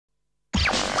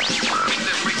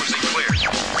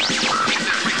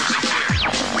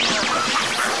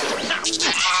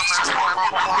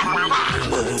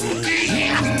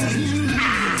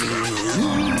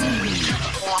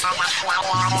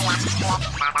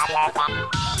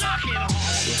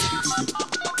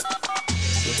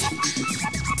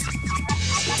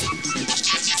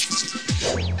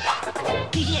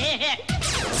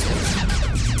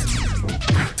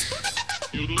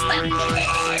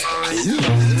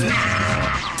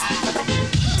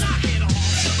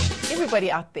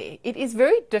Everybody out there, it is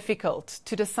very difficult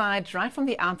to decide right from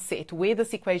the outset where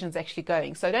this equation is actually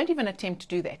going. So don't even attempt to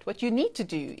do that. What you need to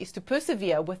do is to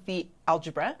persevere with the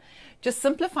algebra. Just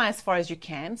simplify as far as you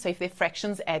can. So if they're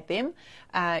fractions, add them.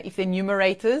 If they're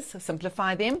numerators,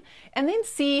 simplify them. And then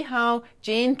see how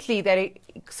gently that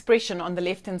expression on the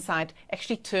left-hand side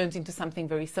actually turns into something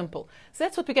very simple. So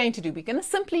that's what we're going to do. We're going to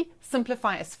simply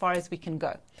simplify as far as we can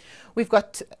go. We've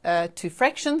got two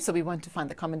fractions, so we want to find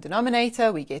the common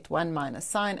denominator. We get 1 minus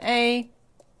sine A.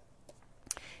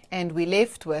 And we're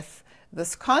left with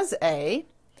this cos A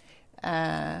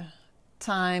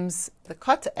times the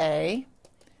cot A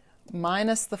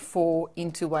minus the 4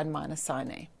 into 1 minus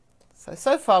sine A.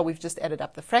 So far we've just added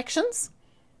up the fractions.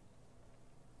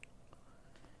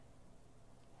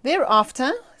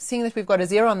 Thereafter, seeing that we've got a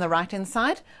 0 on the right-hand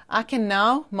side, I can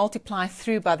now multiply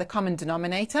through by the common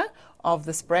denominator of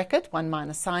this bracket, 1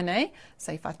 minus sine A.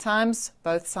 So if I times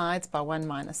both sides by 1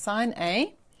 minus sine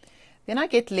A, then I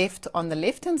get left on the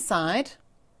left-hand side,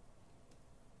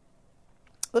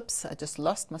 oops, I just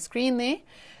lost my screen there,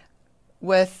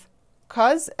 with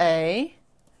cos A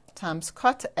times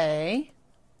cot A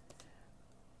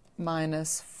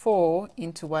minus 4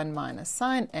 into 1 minus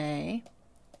sine A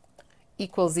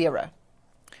equals 0.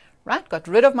 Right, got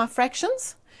rid of my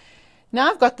fractions. Now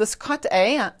I've got this cot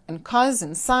A and cos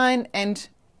and sine, and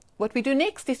what we do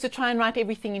next is to try and write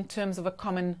everything in terms of a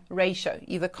common ratio,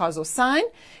 either cos or sine.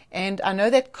 And I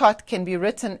know that cot can be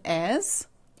written as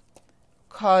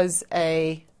cos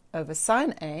A over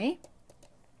sine A.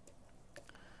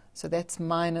 So that's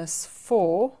minus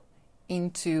 4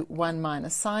 into 1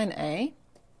 minus sine A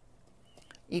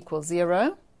equals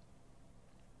 0.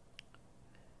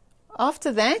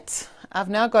 After that, I've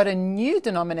now got a new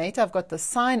denominator. I've got the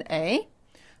sine A.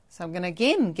 So I'm going to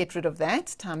again get rid of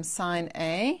that, times sine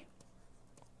A.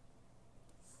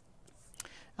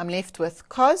 I'm left with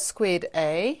cos squared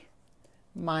A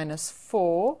minus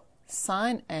 4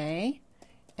 sine A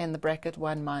and the bracket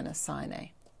 1 minus sine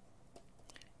A.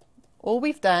 All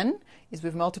we've done is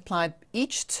we've multiplied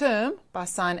each term by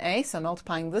sine A. So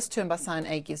multiplying this term by sine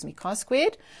A gives me cos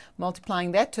squared.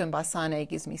 Multiplying that term by sine A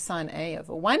gives me sine A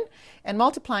over 1. And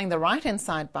multiplying the right-hand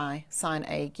side by sine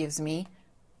A gives me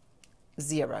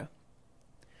 0.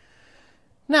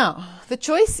 Now, the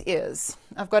choice is,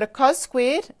 I've got a cos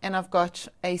squared and I've got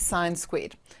a sine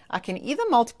squared. I can either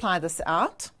multiply this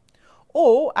out,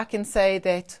 or I can say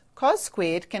that cos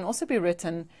squared can also be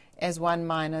written as 1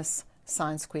 minus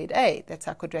sine squared A. That's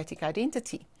our quadratic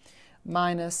identity.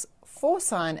 Minus 4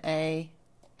 sine A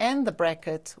and the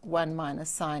bracket 1 minus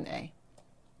sine A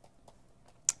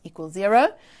equals 0.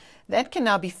 That can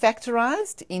now be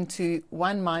factorized into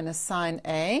 1 minus sine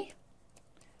A,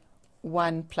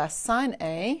 1 plus sine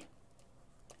A,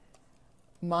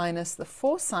 minus the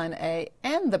 4 sine A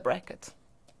and the bracket.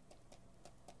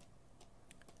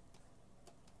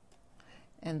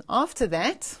 And after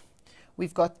that,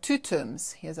 we've got two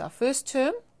terms. Here's our first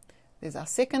term, there's our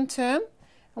second term.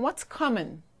 And what's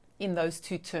common in those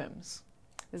two terms?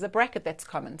 There's a bracket that's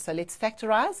common. So let's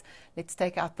factorize. Let's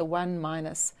take out the 1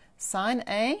 minus sine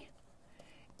A.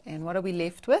 And what are we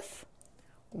left with?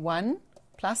 1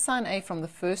 plus sine A from the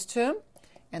first term,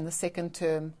 and the second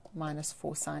term minus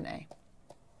 4 sine A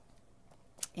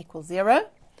equals 0.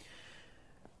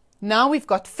 Now we've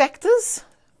got factors.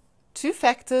 Two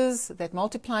factors that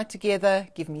multiply together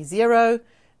give me 0.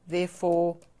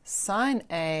 Therefore, sine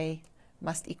A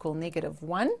must equal negative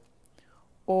 1.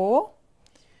 Or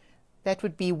that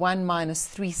would be 1 minus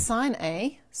 3 sine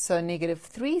A. So negative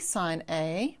 3 sine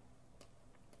A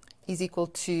is equal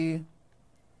to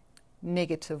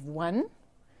negative 1.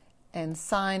 And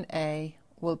sine A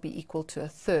will be equal to a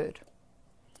third.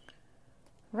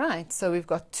 Right, so we've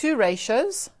got two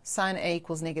ratios. Sine A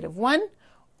equals negative 1,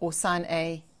 or sine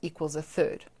A equals a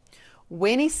third.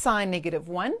 When is sine negative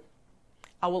 1?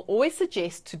 I will always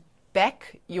suggest to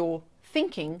back your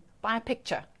thinking by a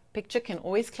picture. Picture can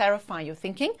always clarify your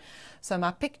thinking. So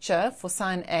my picture for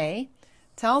sine A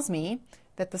tells me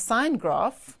that the sine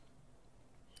graph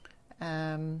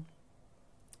does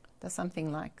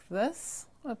something like this.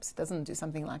 Oops, it doesn't do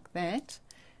something like that.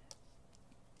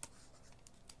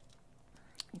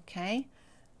 Okay.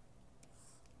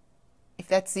 If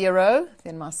that's 0,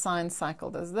 then my sine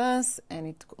cycle does this, and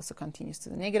it also continues to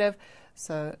the negative.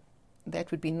 So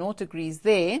that would be 0 degrees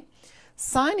there.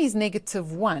 Sine is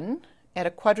negative 1 at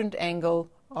a quadrant angle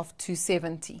of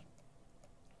 270.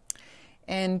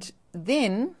 And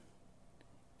then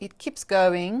it keeps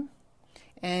going,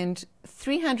 and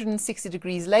 360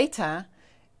 degrees later,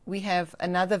 we have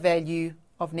another value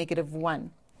of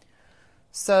 -1.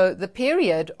 So the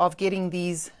period of getting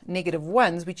these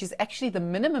 -1s, which is actually the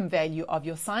minimum value of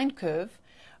your sine curve,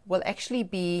 will actually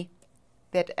be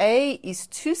that A is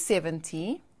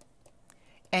 270,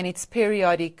 and it's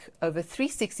periodic over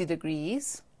 360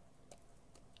 degrees,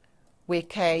 where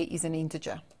K is an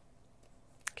integer.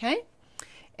 Okay?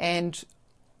 And,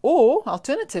 or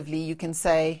alternatively, you can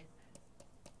say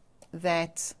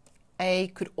that A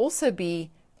could also be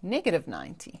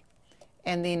 -90.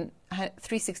 And then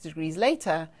 360 degrees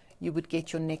later, you would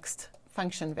get your next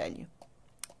function value.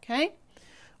 Okay?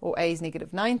 Or A is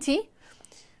 -90.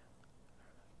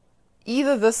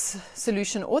 Either this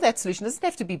solution or that solution, doesn't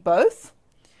have to be both,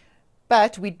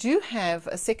 but we do have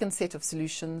a second set of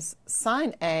solutions.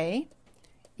 Sine A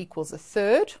equals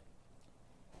 1/3.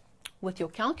 With your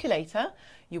calculator,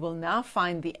 you will now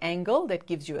find the angle that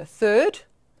gives you 1/3.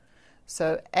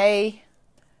 So A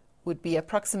would be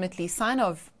approximately sine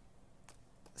of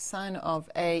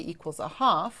A equals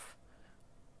 1/2,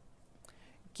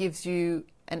 gives you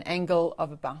an angle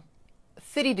of about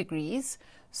 30 degrees.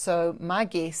 So my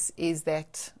guess is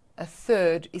that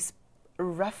 1/3 is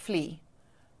roughly,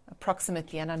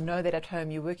 approximately, and I know that at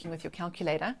home you're working with your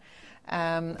calculator,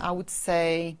 I would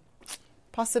say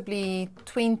possibly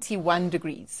 21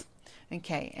 degrees.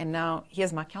 Okay, and now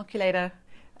here's my calculator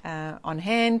on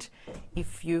hand.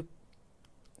 If you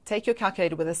take your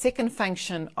calculator with a second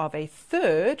function of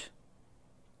 1/3,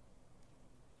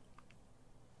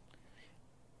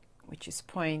 which is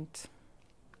point,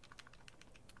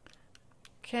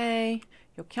 okay,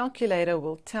 your calculator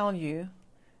will tell you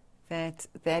that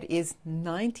that is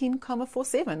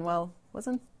 19,47. Well,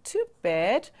 wasn't too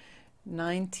bad.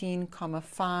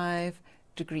 19,5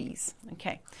 degrees.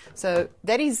 Okay, so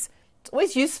that is, it's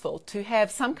always useful to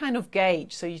have some kind of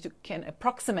gauge so you can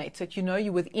approximate, so that you know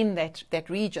you're within that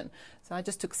region. So I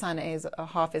just took sine A as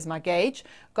 1/2 as my gauge,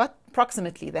 got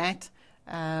approximately that,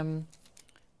 and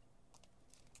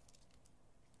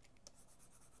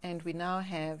we now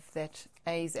have that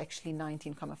A is actually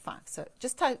 19,5. So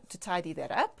just to tidy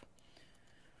that up,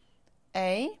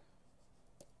 A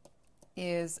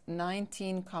is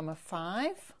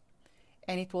 19,5,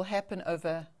 and it will happen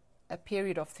over a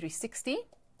period of 360.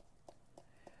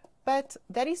 But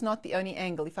that is not the only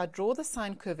angle. If I draw the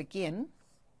sine curve again,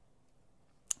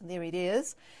 there it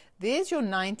is. There's your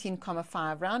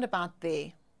 19,5, round about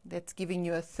there. That's giving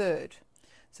you 1/3.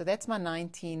 So that's my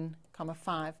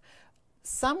 19,5.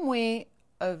 Somewhere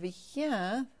over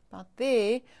here, about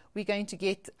there, we're going to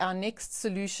get our next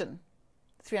solution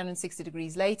 360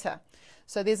 degrees later.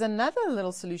 So there's another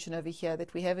little solution over here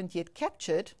that we haven't yet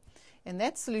captured, and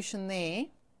that solution there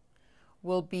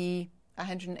will be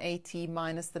 180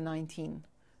 minus the 19.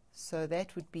 So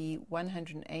that would be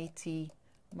 180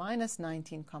 minus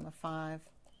 19,5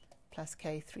 plus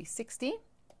K 360,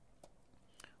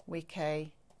 where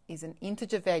K is an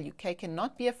integer value. K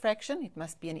cannot be a fraction, it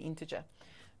must be an integer.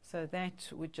 So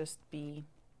that would just be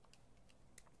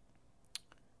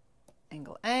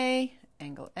angle A.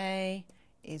 Angle A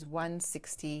is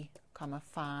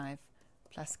 160,5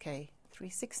 plus K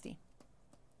 360.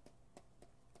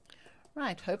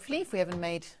 Right, hopefully if we haven't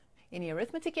made any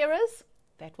arithmetic errors,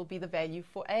 that will be the value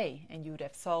for A, and you would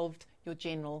have solved your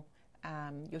general,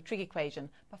 your trig equation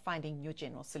by finding your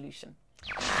general solution.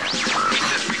 Keep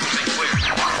that frequency clear.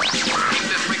 Keep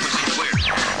that frequency clear.